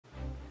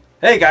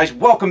Hey guys,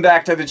 welcome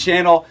back to the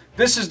channel.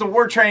 This is the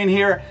War Train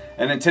here,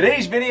 and in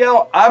today's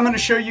video I'm going to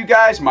show you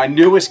guys my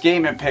newest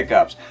gaming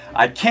pickups.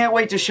 I can't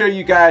wait to show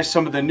you guys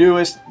some of the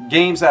newest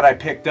games that I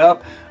picked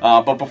up,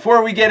 but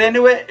before we get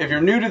into it, if you're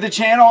new to the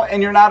channel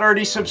and you're not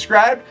already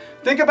subscribed,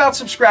 think about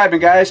subscribing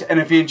guys, and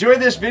if you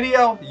enjoyed this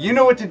video, you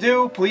know what to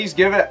do, please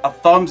give it a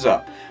thumbs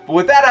up. But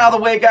with that out of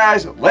the way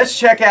guys, let's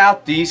check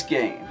out these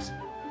games.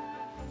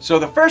 So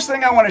the first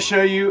thing I want to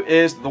show you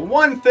is the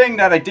one thing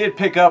that I did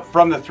pick up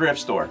from the thrift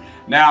store.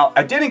 Now,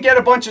 I didn't get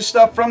a bunch of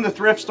stuff from the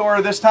thrift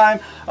store this time,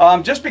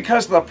 just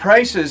because the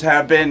prices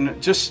have been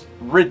just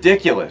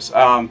ridiculous.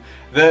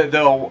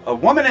 The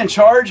woman in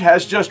charge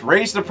has just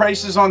raised the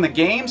prices on the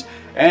games,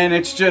 and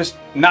it's just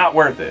not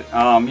worth it.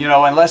 You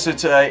know, unless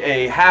it's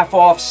a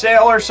half-off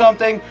sale or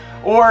something,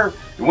 or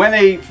when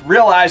they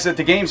realize that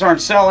the games aren't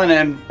selling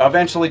and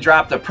eventually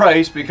drop the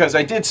price, because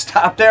I did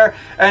stop there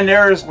and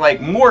there's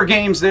like more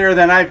games there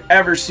than I've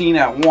ever seen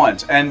at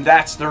once, and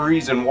that's the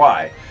reason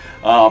why.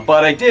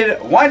 But I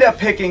did wind up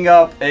picking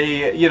up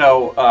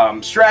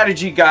a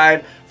strategy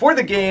guide for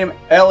the game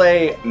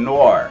LA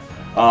Noire.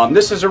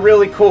 This is a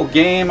really cool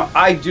game.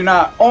 I do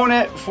not own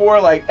it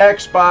for like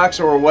Xbox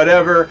or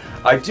whatever.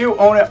 I do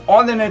own it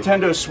on the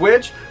Nintendo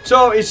Switch,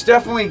 so it's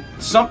definitely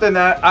something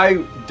that I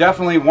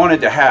definitely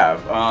wanted to have,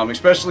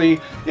 especially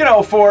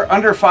for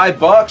under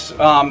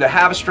 $5 to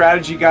have a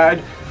strategy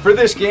guide for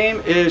this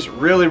game is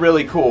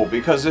really cool,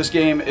 because this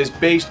game is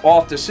based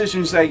off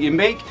decisions that you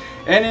make,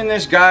 and in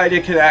this guide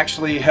it could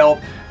actually help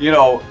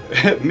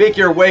make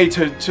your way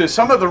to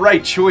some of the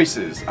right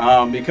choices,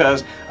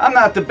 because I'm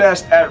not the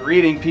best at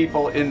reading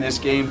people in this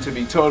game, to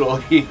be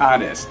totally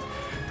honest.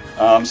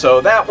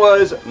 So that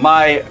was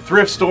my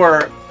thrift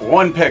store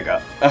one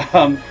pickup.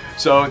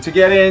 So to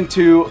get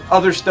into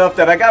other stuff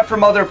that I got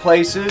from other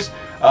places,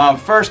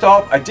 first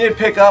off, I did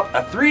pick up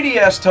a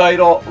 3DS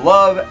title.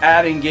 Love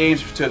adding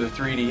games to the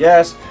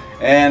 3DS,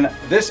 and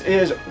this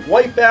is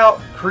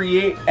Wipeout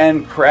Create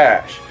and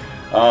Crash.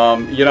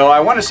 I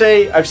want to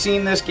say I've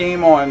seen this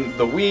game on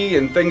the Wii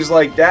and things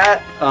like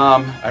that.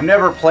 I've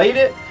never played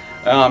it.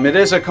 It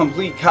is a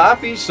complete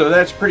copy, so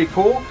that's pretty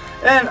cool.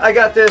 And I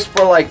got this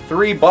for like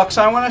 $3,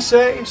 I want to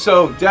say.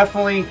 So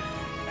definitely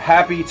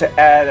happy to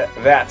add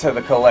that to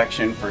the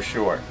collection for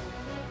sure.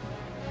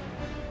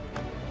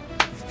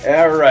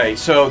 Alright,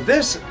 so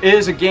this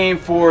is a game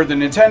for the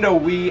Nintendo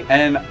Wii,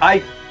 and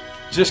I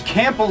just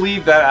can't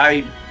believe that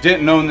I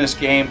didn't own this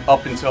game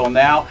up until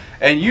now,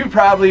 and you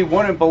probably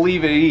wouldn't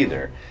believe it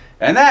either.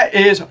 And that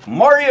is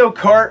Mario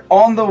Kart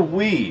on the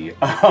Wii.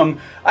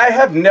 I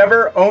have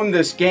never owned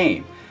this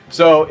game,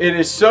 so it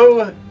is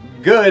so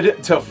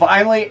good to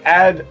finally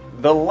add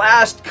the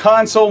last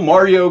console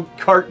Mario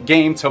Kart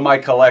game to my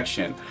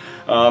collection.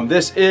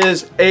 This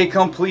is a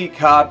complete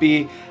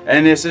copy,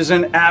 and this is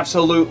an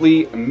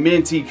absolutely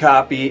minty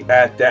copy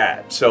at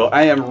that. So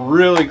I am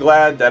really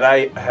glad that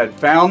I had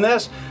found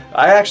this.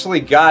 I actually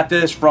got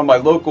this from my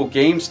local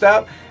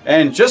GameStop,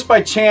 and just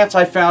by chance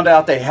I found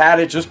out they had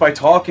it just by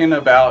talking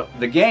about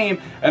the game,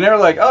 and they were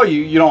like, oh,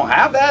 you don't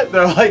have that?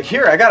 They're like,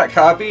 here, I got a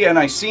copy, and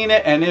I seen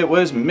it and it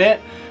was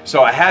mint,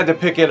 so I had to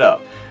pick it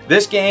up.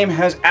 This game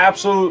has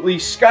absolutely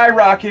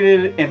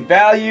skyrocketed in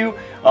value.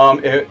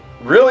 It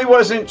really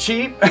wasn't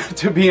cheap,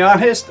 to be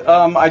honest.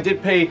 I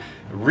did pay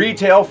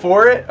retail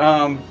for it,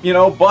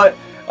 but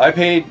I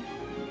paid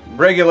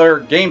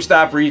regular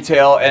GameStop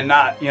retail and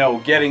not,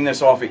 getting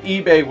this off of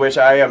eBay, which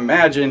I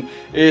imagine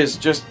is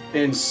just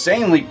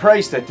insanely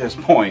priced at this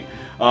point,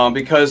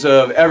 because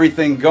of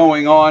everything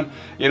going on,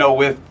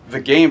 with the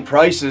game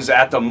prices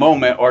at the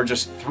moment are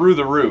just through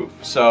the roof.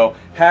 So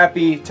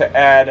happy to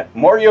add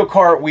Mario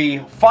Kart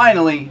Wii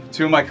finally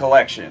to my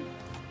collection.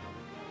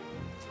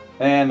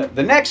 And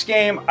the next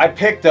game I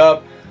picked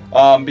up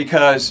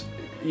because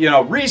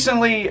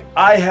recently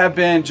I have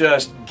been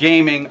just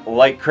gaming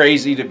like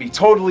crazy, to be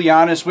totally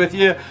honest with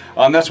you.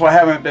 That's why I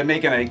haven't been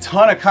making a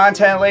ton of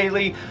content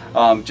lately.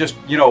 Just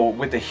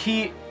with the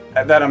heat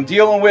that I'm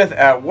dealing with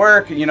at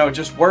work,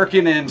 just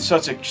working in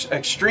such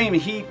extreme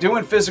heat,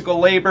 doing physical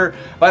labor.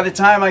 By the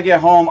time I get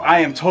home, I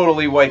am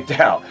totally wiped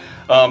out.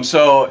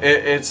 So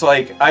it's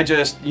like I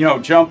just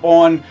jump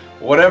on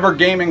whatever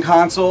gaming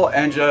console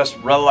and just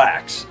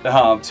relax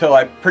till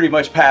I pretty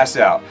much pass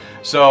out.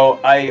 So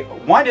I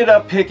winded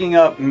up picking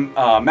up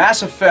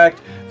Mass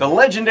Effect, the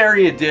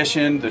Legendary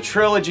Edition, the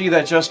trilogy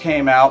that just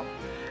came out,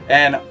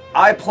 and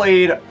I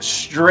played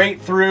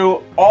straight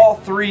through all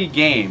 3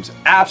 games.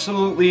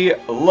 Absolutely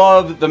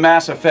loved the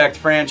Mass Effect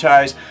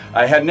franchise.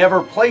 I had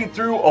never played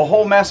through a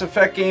whole Mass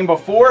Effect game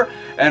before,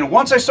 and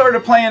once I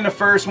started playing the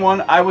first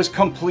one, I was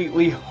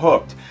completely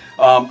hooked.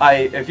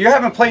 If you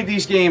haven't played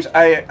these games,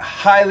 I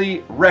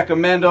highly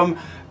recommend them.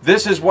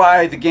 This is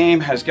why the game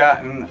has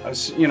gotten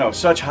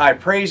such high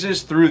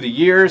praises through the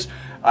years.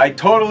 I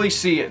totally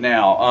see it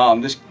now.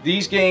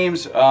 These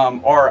games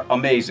are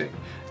amazing.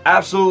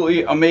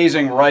 Absolutely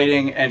amazing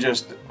writing and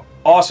just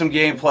awesome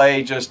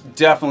gameplay, just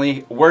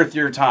definitely worth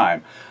your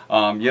time.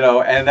 You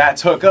know, and that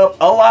took up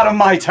a lot of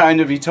my time,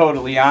 to be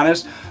totally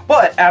honest.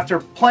 But after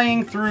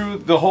playing through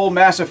the whole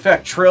Mass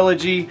Effect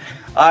trilogy,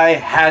 I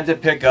had to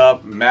pick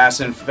up Mass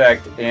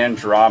Effect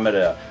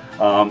Andromeda.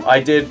 I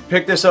did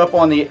pick this up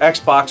on the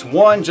Xbox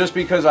One just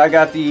because I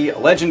got the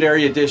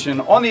Legendary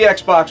Edition on the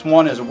Xbox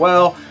One as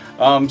well.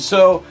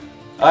 So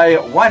I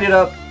winded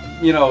up,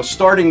 you know,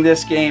 starting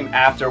this game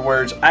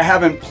afterwards. I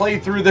haven't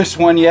played through this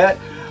one yet.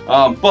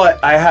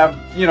 But I have,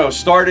 you know,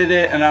 started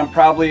it, and I'm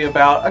probably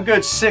about a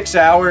good 6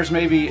 hours,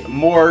 maybe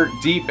more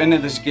deep into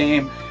this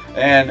game.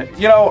 And,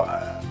 you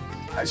know,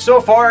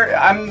 so far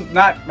I'm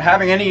not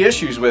having any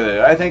issues with it.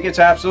 I think it's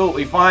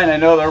absolutely fine. I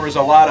know there was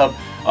a lot of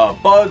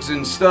bugs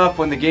and stuff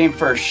when the game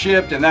first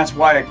shipped, and that's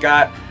why it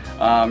got,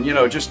 you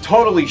know, just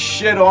totally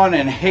shit on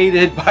and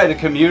hated by the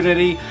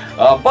community.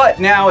 But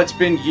now it's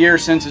been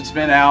years since it's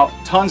been out,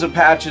 tons of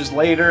patches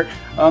later.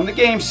 The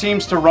game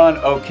seems to run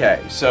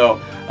okay. So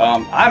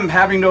I'm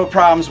having no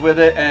problems with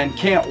it and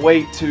can't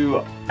wait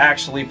to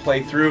actually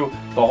play through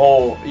the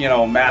whole, you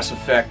know, Mass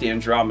Effect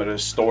Andromeda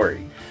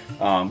story.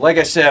 Like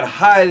I said,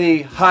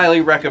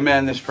 highly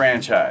recommend this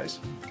franchise.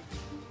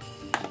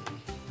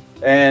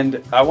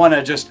 And I want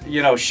to just,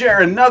 you know,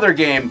 share another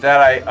game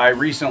that I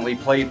recently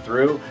played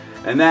through,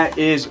 and that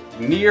is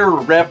Nier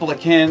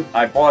Replicant.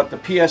 I bought the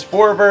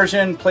PS4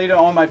 version, played it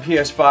on my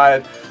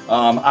PS5.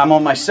 I'm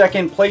on my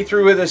second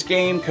playthrough of this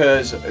game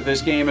because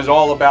this game is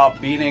all about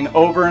beating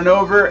over and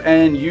over,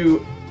 and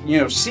you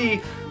know,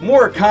 see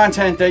more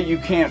content that you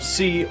can't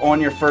see on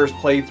your first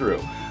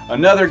playthrough.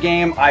 Another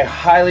game I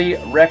highly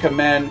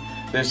recommend,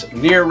 this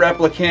Nier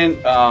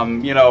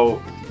Replicant, you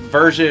know,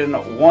 version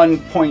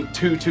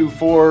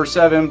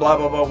 1.2247, blah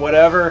blah blah,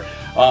 whatever.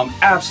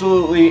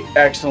 Absolutely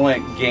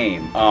excellent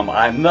game.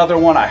 Another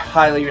one I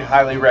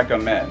highly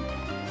recommend.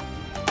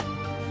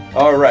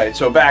 Alright,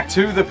 so back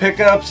to the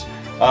pickups.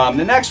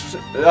 The next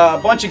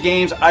bunch of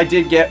games I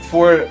did get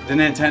for the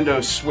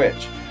Nintendo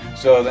Switch.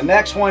 So the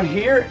next one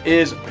here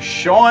is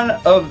Shaun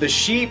of the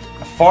Sheep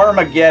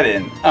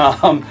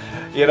Farmageddon.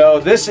 You know,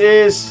 this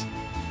is,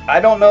 I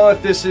don't know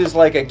if this is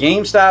like a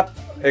GameStop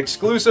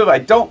exclusive. I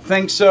don't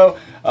think so.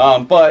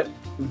 But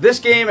this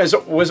game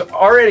was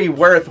already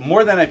worth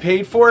more than I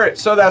paid for it,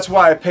 so that's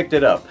why I picked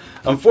it up.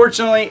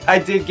 Unfortunately, I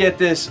did get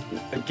this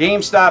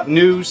GameStop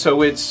new,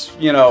 so it's,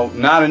 you know,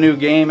 not a new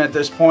game at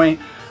this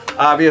point.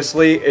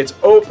 Obviously, it's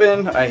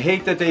open. I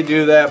hate that they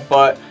do that,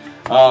 but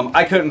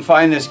I couldn't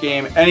find this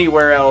game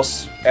anywhere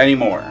else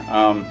anymore.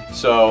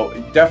 So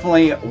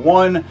definitely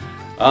one,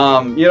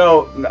 you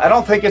know, I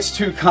don't think it's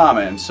too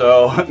common,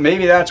 so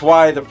maybe that's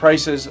why the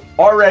price is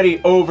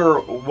already over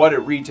what it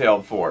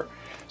retailed for.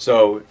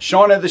 So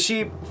Shaun of the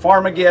Sheep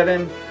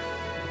Farmageddon,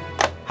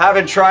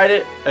 haven't tried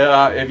it.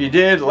 If you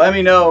did, let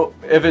me know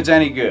if it's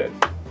any good.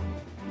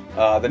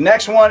 The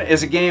next one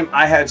is a game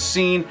I had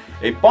seen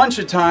a bunch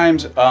of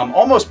times,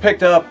 almost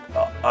picked up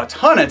a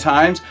ton of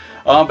times,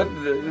 but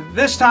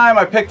this time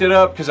I picked it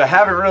up because I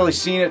haven't really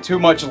seen it too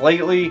much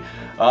lately.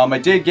 I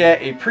did get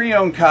a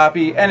pre-owned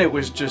copy, and it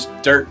was just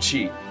dirt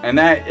cheap, and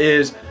that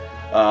is,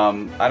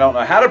 I don't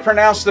know how to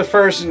pronounce the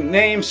first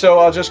name, so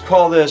I'll just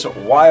call this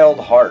Wild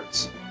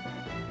Hearts.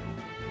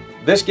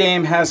 This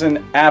game has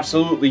an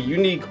absolutely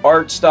unique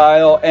art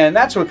style, and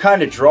that's what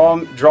kind of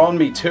drawn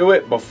me to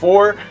it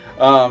before,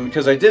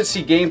 because I did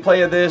see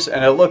gameplay of this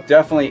and it looked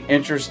definitely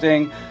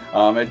interesting.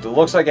 It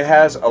looks like it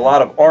has a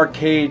lot of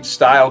arcade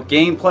style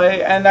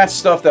gameplay, and that's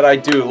stuff that I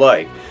do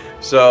like.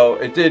 So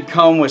it did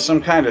come with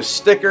some kind of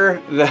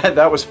sticker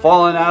that was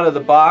falling out of the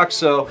box,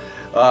 so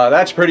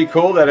that's pretty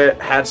cool that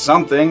it had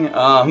something.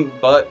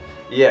 But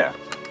yeah,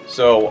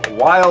 so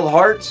Wild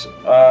Hearts,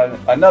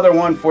 another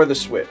one for the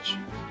Switch.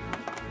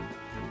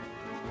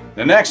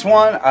 The next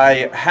one,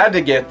 I had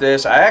to get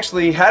this. I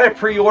actually had it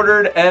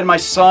pre-ordered, and my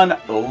son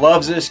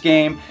loves this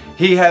game.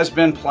 He has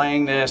been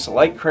playing this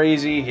like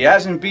crazy. He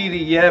hasn't beat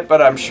it yet,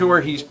 but I'm sure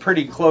he's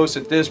pretty close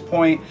at this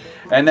point.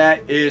 And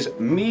that is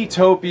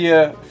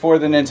Miitopia for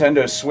the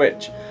Nintendo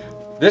Switch.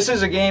 This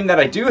is a game that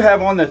I do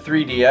have on the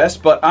 3DS,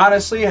 but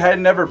honestly, I had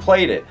never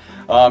played it.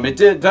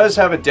 It does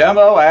have a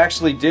demo. I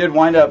actually did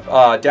wind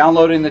up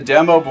downloading the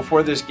demo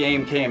before this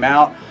game came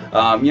out.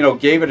 You know,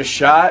 gave it a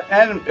shot,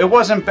 and it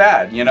wasn't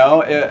bad. You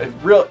know, a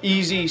real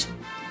easy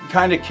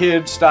kind of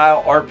kid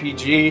style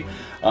RPG.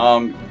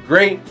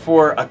 Great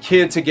for a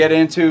kid to get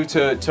into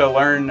to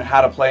learn how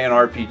to play an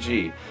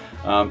RPG.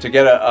 To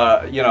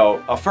get you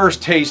know, a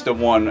first taste of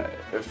one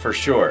for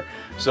sure.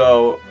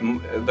 So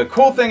the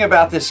cool thing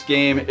about this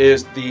game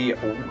is the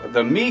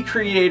Mii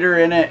creator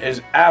in it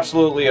is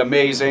absolutely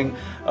amazing.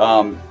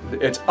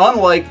 It's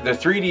unlike the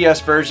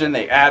 3DS version.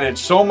 They added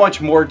so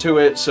much more to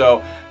it,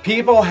 so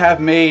people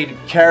have made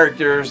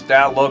characters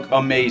that look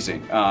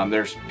amazing.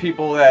 There's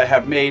people that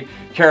have made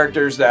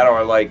characters that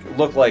are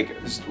look like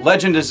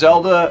Legend of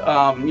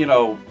Zelda, you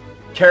know,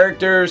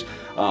 characters.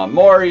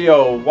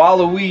 Mario,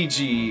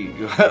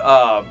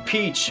 Waluigi,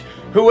 Peach,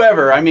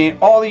 whoever. I mean,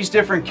 all these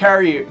different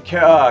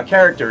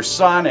characters,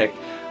 Sonic,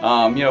 you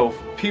know,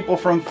 people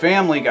from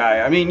Family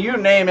Guy. I mean, you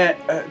name it,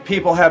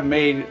 people have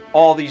made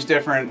all these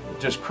different,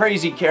 just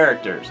crazy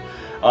characters.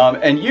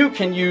 And you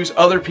can use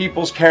other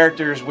people's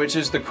characters, which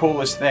is the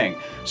coolest thing.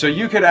 So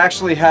you could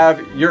actually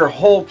have your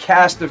whole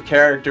cast of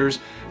characters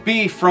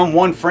be from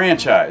one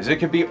franchise. It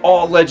could be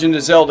all Legend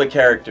of Zelda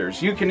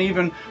characters. You can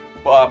even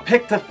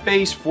pick the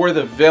face for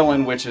the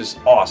villain, which is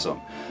awesome.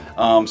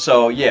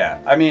 So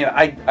yeah, I mean,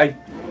 I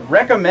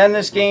recommend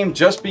this game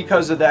just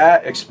because of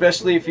that,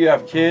 especially if you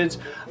have kids.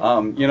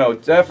 You know,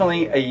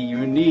 definitely a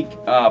unique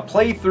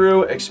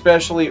playthrough,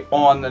 especially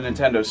on the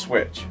Nintendo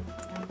Switch.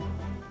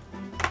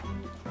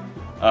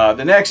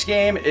 The next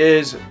game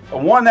is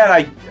one that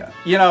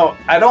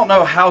I don't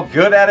know how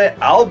good at it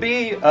I'll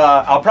be.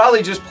 I'll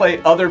probably just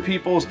play other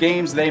people's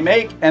games they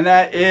make, and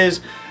that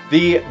is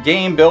the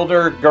Game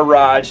Builder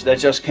Garage that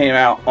just came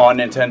out on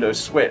Nintendo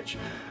Switch.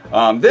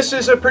 This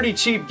is a pretty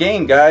cheap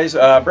game, guys.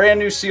 Brand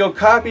new sealed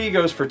copy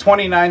goes for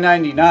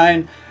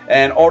 $29.99,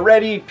 and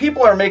already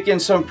people are making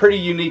some pretty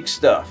unique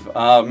stuff.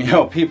 You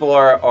know, people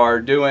are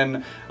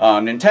doing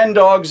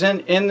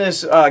Nintendogs in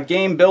this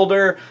game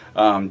builder,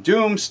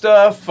 Doom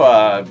stuff,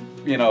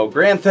 you know,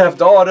 Grand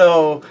Theft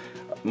Auto,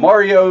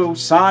 Mario,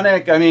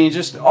 Sonic, I mean,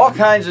 just all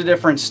kinds of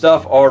different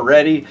stuff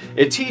already.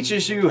 It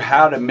teaches you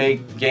how to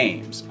make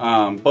games,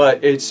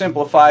 but it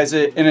simplifies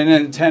it in a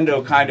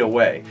Nintendo kind of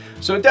way.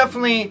 So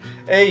definitely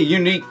a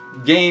unique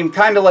game,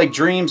 kind of like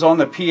Dreams on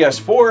the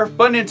PS4,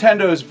 but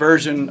Nintendo's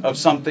version of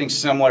something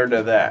similar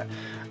to that.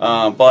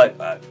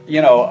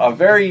 You know, a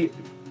very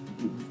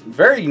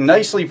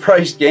nicely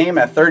priced game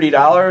at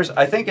 $30.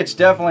 I think it's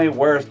definitely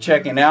worth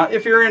checking out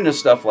if you're into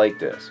stuff like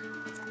this.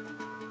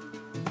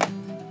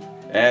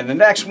 And the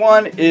next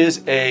one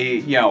is a,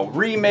 you know,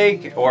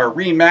 remake or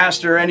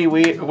remaster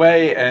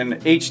anyway, an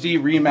HD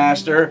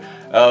remaster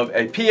of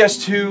a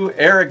PS2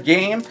 era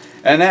game,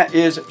 and that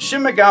is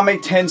Shin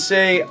Megami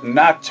Tensei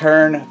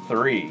Nocturne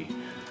 3.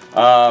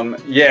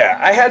 Yeah,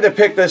 I had to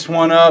pick this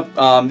one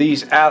up.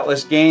 These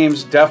Atlas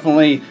games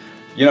definitely,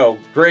 you know,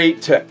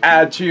 great to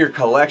add to your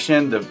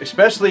collection.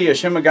 Especially a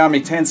Shin Megami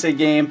Tensei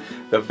game,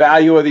 the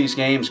value of these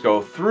games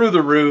go through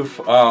the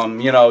roof.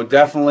 You know,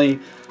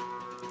 definitely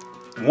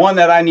one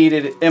that I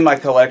needed in my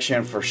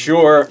collection for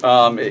sure.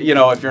 You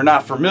know, if you're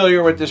not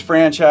familiar with this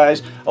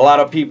franchise, a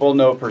lot of people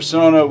know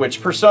Persona,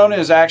 which Persona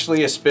is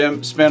actually a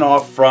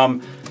spin-off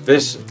from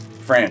this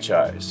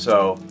franchise.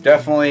 So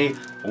definitely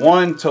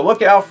one to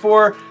look out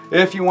for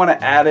if you want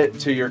to add it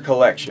to your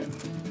collection.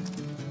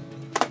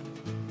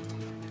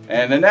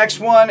 And the next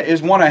one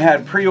is one I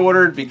had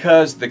pre-ordered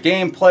because the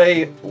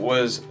gameplay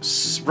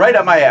was right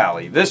up my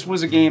alley. This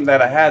was a game that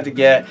I had to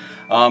get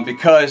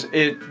because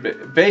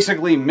it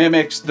basically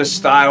mimics the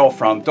style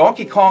from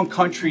Donkey Kong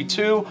Country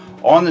 2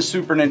 on the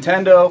Super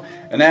Nintendo,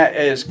 and that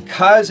is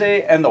Kaze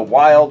and the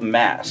Wild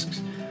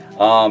Masks.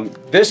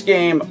 This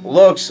game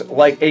looks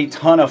like a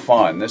ton of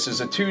fun. This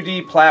is a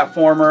 2D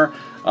platformer,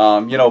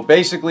 you know,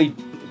 basically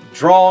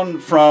drawn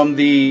from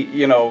the,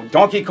 you know,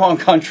 Donkey Kong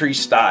Country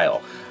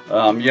style.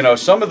 You know,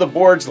 some of the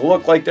boards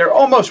look like they're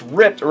almost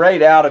ripped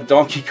right out of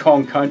Donkey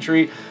Kong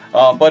Country,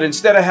 but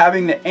instead of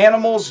having the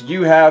animals,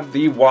 you have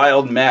the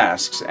wild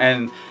masks,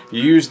 and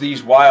you use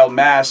these wild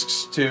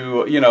masks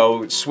to, you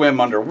know,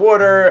 swim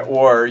underwater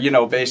or, you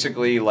know,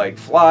 basically like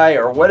fly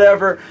or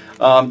whatever.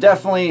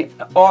 Definitely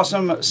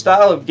awesome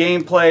style of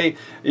gameplay,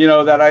 you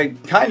know, that I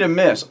kind of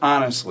miss,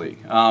 honestly.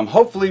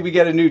 Hopefully we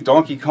get a new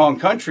Donkey Kong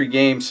Country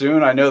game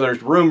soon. I know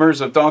there's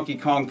rumors of Donkey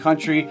Kong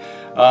Country,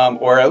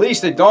 or at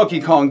least a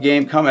Donkey Kong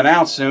game coming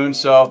out soon.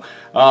 So,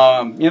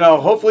 you know,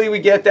 hopefully we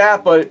get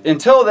that. But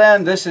until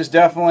then, this is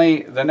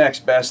definitely the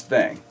next best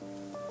thing.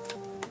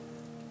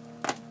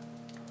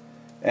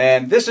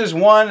 And this is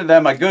one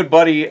that my good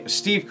buddy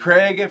Steve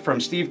Craig from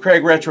Steve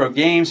Craig Retro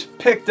Games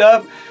picked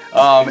up.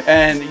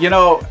 And, you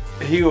know,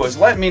 he was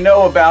letting me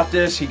know about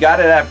this. He got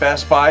it at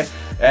Best Buy.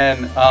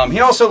 And he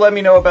also let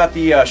me know about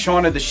the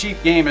Shaun of the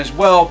Sheep game as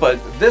well. But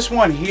this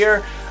one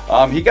here,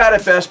 he got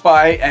at Best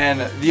Buy.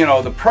 And, you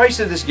know, the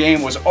price of this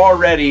game was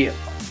already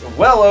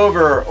well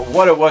over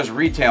what it was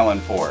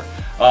retailing for.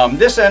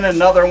 This and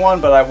another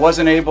one, but I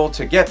wasn't able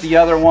to get the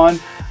other one.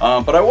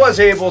 But I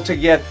was able to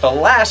get the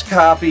last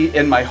copy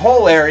in my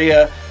whole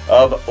area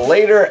of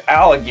Later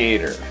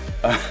Alligator.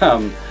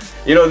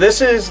 You know, this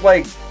is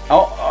like,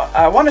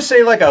 I want to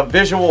say like a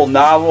visual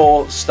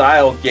novel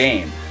style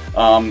game.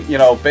 You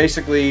know,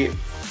 basically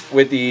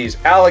with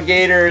these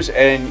alligators,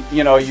 and,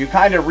 you know, you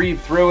kind of read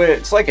through it.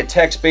 It's like a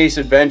text-based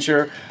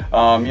adventure,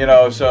 you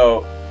know,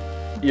 so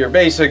you're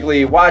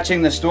basically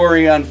watching the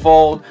story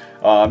unfold.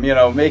 You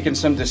know, making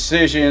some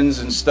decisions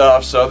and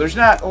stuff. So there's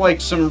not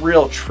like some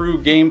real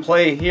true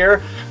gameplay here.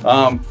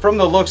 From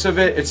the looks of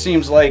it, it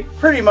seems like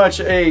pretty much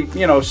a,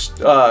 you know,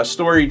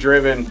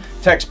 story-driven,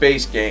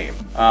 text-based game.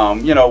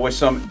 You know, with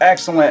some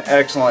excellent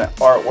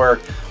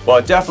artwork.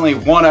 But definitely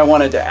one I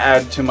wanted to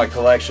add to my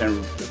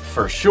collection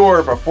for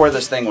sure before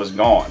this thing was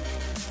gone.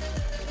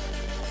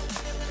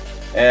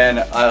 And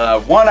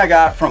one I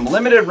got from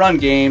Limited Run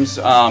Games.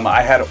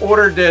 I had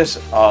ordered this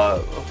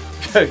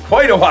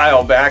quite a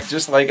while back,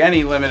 just like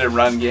any limited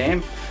run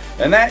game,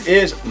 and that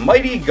is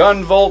Mighty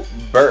Gunvolt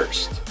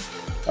Burst.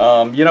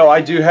 You know,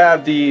 I do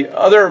have the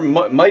other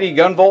Mighty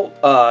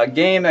Gunvolt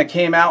game that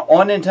came out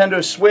on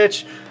Nintendo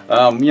Switch,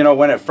 you know,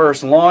 when it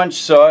first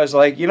launched. So I was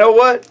like, you know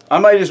what, I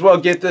might as well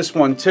get this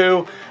one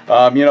too.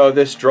 You know,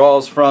 this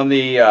draws from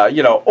the,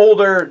 you know,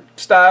 older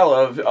style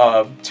of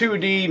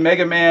 2D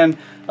Mega Man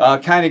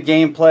kind of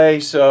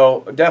gameplay.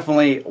 So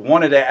definitely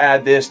wanted to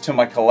add this to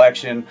my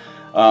collection.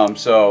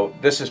 So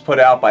this is put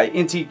out by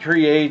Inti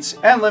Creates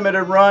and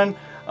Limited Run.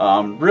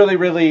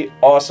 Really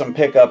awesome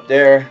pickup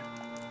there.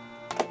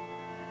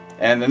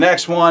 And the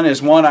next one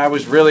is one I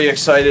was really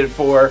excited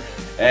for,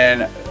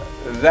 and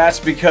that's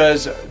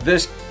because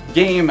this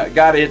game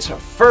got its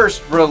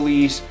first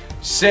release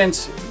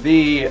since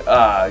the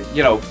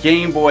you know,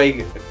 Game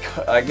Boy,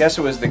 I guess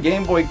it was the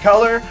Game Boy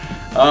Color,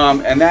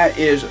 and that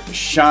is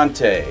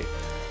Shantae.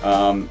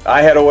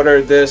 I had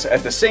ordered this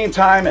at the same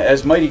time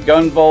as Mighty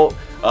Gunvolt.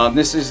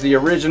 This is the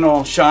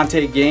original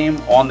Shantae game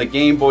on the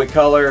Game Boy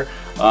Color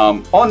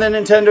on the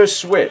Nintendo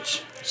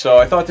Switch. So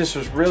I thought this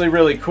was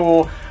really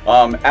cool.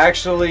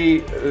 Actually,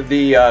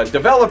 the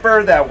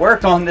developer that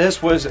worked on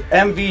this was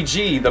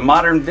MVG, the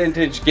Modern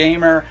Vintage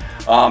Gamer.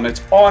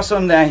 It's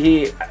awesome that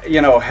he,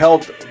 you know,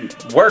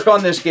 helped work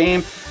on this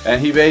game, and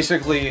he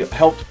basically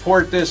helped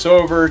port this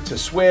over to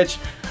Switch.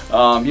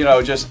 You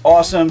know, just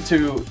awesome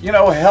to, you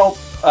know, help,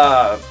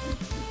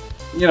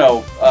 you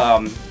know,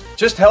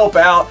 just help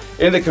out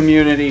in the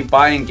community,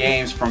 buying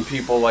games from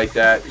people like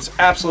that. It's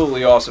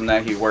absolutely awesome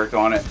that he worked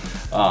on it.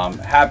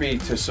 Happy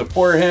to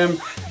support him,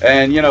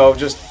 and you know,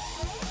 just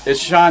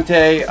it's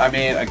Shantae. I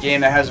mean, a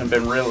game that hasn't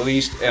been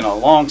released in a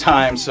long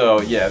time,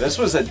 so yeah, this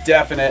was a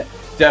definite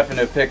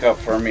pickup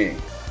for me.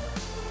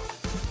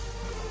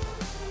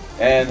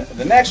 And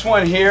the next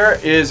one here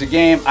is a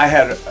game I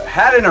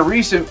had in a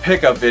recent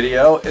pickup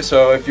video.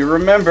 So if you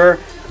remember,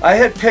 I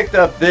had picked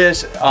up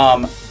this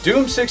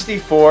Doom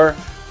 64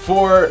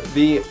 for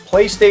the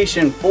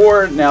PlayStation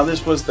 4. Now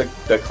this was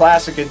the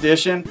classic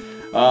edition.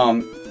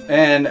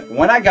 And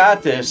when I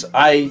got this,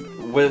 I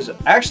was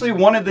actually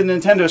wanted the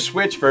Nintendo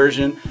Switch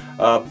version,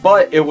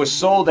 but it was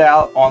sold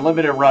out on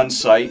Limited Run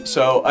site,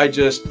 so I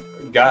just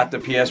got the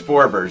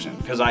PS4 version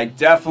because I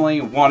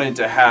definitely wanted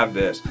to have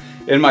this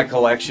in my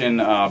collection,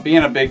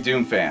 being a big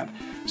Doom fan.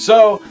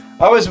 So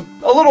I was a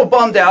little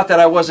bummed out that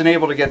I wasn't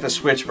able to get the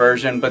Switch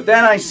version, but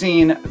then I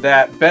seen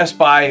that Best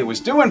Buy was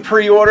doing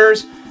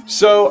pre-orders,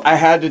 so I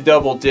had to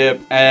double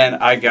dip, and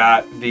I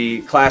got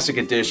the classic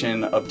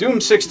edition of Doom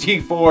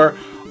 64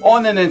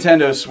 on the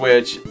Nintendo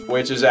Switch,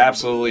 which is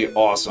absolutely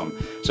awesome.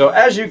 So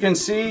as you can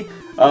see,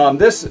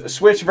 this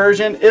Switch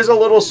version is a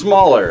little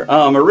smaller.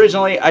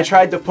 Originally, I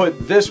tried to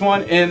put this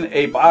one in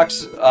a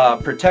box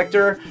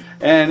protector,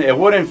 and it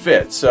wouldn't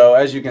fit. So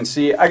as you can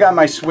see, I got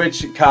my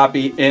Switch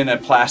copy in a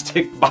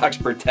plastic box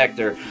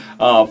protector.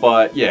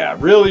 But yeah,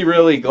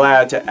 really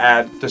glad to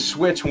add the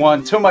Switch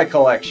one to my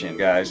collection,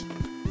 guys.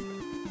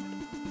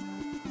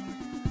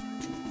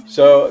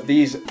 So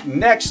these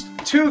next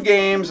two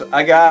games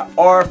I got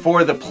are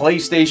for the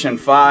PlayStation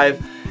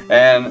 5,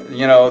 and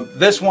you know,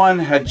 this one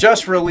had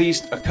just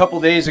released a couple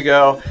days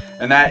ago,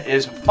 and that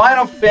is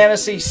Final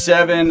Fantasy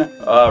VII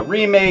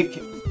Remake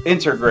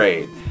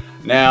Intergrade.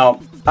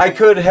 Now I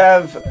could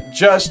have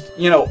just,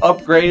 you know,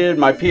 upgraded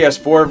my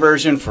PS4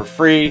 version for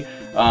free,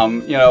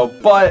 you know,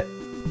 but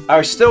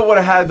I still would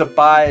have had to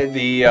buy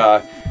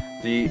the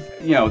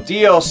you know,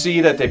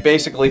 DLC that they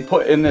basically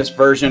put in this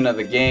version of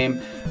the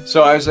game.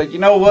 So I was like, you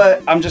know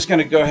what, I'm just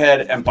gonna go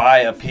ahead and buy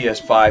a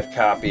PS5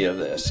 copy of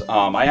this.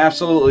 I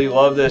absolutely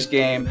love this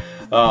game.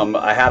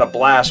 I had a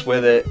blast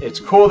with it. It's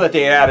cool that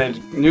they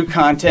added new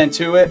content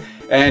to it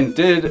and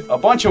did a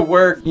bunch of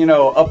work, you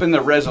know, up in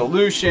the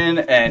resolution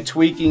and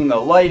tweaking the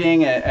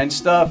lighting and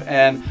stuff,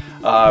 and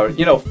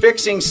you know,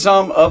 fixing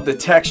some of the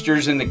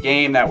textures in the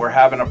game that were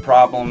having a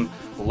problem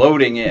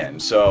loading in.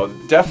 So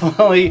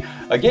definitely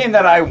a game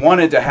that I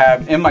wanted to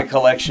have in my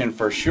collection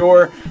for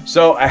sure.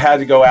 So I had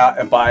to go out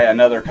and buy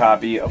another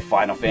copy of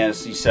Final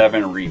Fantasy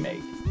VII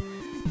Remake.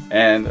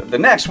 And the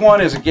next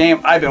one is a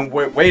game I've been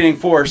waiting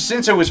for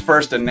since it was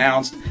first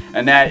announced,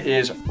 and that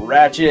is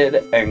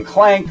Ratchet and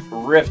Clank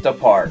Rift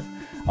Apart.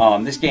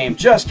 This game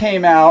just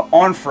came out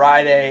on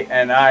Friday,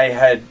 and I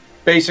had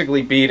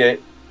basically beat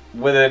it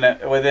within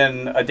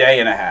a day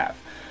and a half.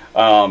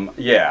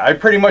 Yeah, I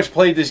pretty much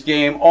played this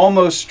game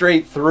almost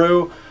straight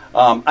through.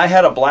 I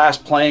had a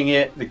blast playing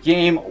it. The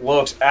game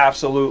looks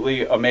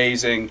absolutely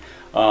amazing.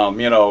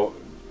 You know,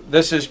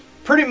 this is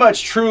pretty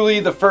much truly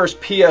the first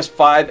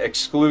PS5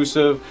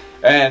 exclusive,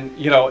 and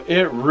you know,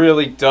 it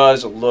really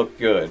does look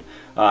good.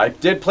 I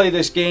did play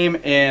this game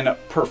in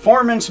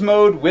performance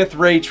mode with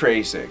ray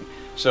tracing,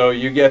 so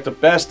you get the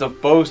best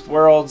of both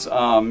worlds.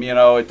 You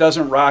know, it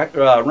doesn't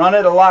run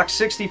at a locked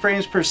 60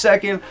 frames per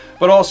second,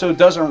 but also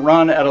doesn't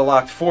run at a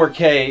locked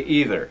 4K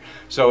either.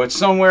 So it's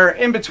somewhere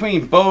in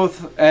between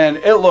both, and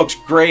it looks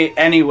great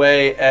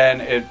anyway,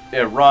 and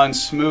it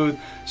runs smooth.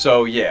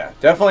 So yeah,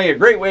 definitely a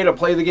great way to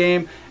play the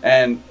game,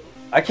 and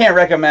I can't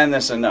recommend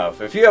this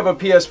enough. If you have a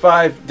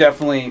PS5,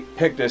 definitely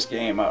pick this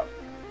game up.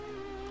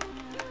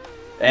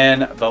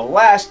 And the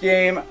last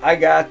game I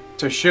got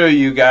to show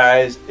you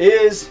guys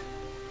is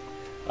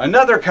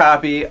another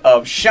copy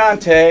of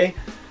Shantae,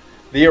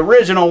 the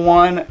original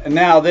one.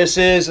 Now this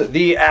is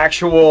the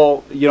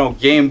actual, you know,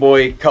 Game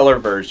Boy Color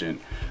version.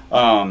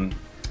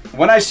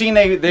 When I seen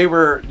they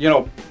were, you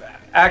know,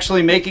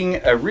 actually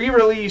making a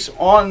re-release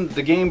on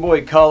the Game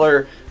Boy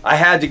Color, I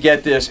had to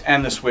get this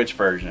and the Switch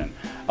version.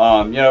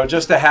 You know,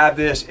 just to have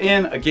this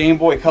in a Game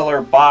Boy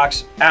Color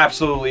box,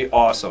 absolutely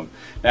awesome.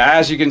 Now,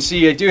 as you can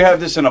see, I do have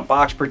this in a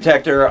box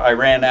protector. I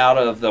ran out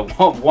of the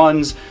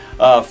ones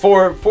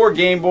for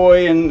Game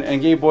Boy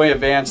and Game Boy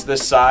Advance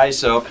this size,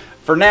 so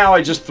for now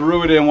I just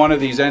threw it in one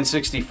of these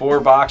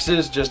N64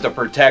 boxes just to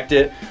protect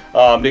it,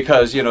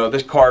 because, you know,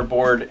 this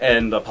cardboard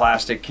and the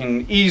plastic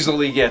can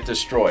easily get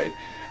destroyed.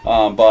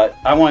 But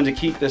I wanted to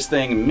keep this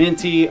thing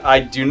minty. I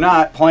do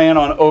not plan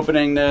on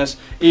opening this,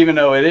 even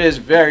though it is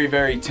very,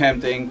 very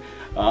tempting.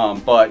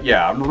 But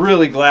yeah, I'm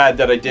really glad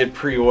that I did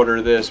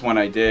pre-order this when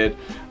I did,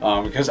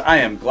 because I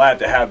am glad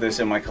to have this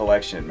in my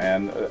collection,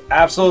 man.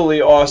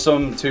 Absolutely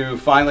awesome to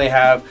finally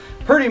have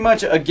pretty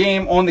much a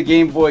game on the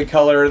Game Boy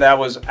Color that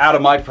was out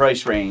of my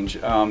price range,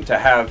 to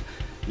have,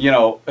 you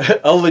know,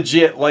 a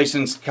legit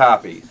licensed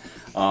copy.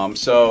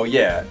 So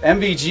yeah,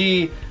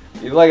 MVG,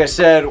 like I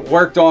said,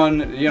 worked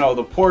on, you know,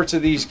 the ports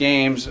of these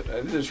games.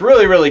 It's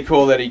really, really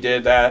cool that he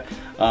did that.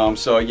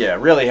 So yeah,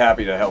 really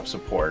happy to help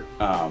support,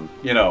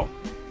 you know,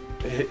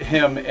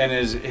 him and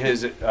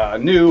his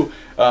new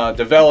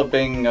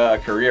developing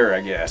career,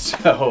 I guess.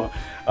 So,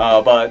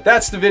 but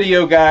that's the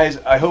video, guys.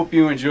 I hope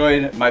you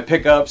enjoyed my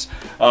pickups.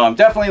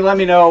 Definitely let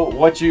me know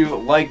what you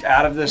liked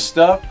out of this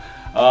stuff.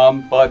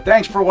 But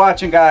thanks for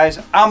watching, guys.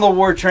 I'm the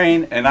War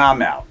Train, and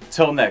I'm out.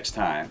 Till next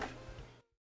time.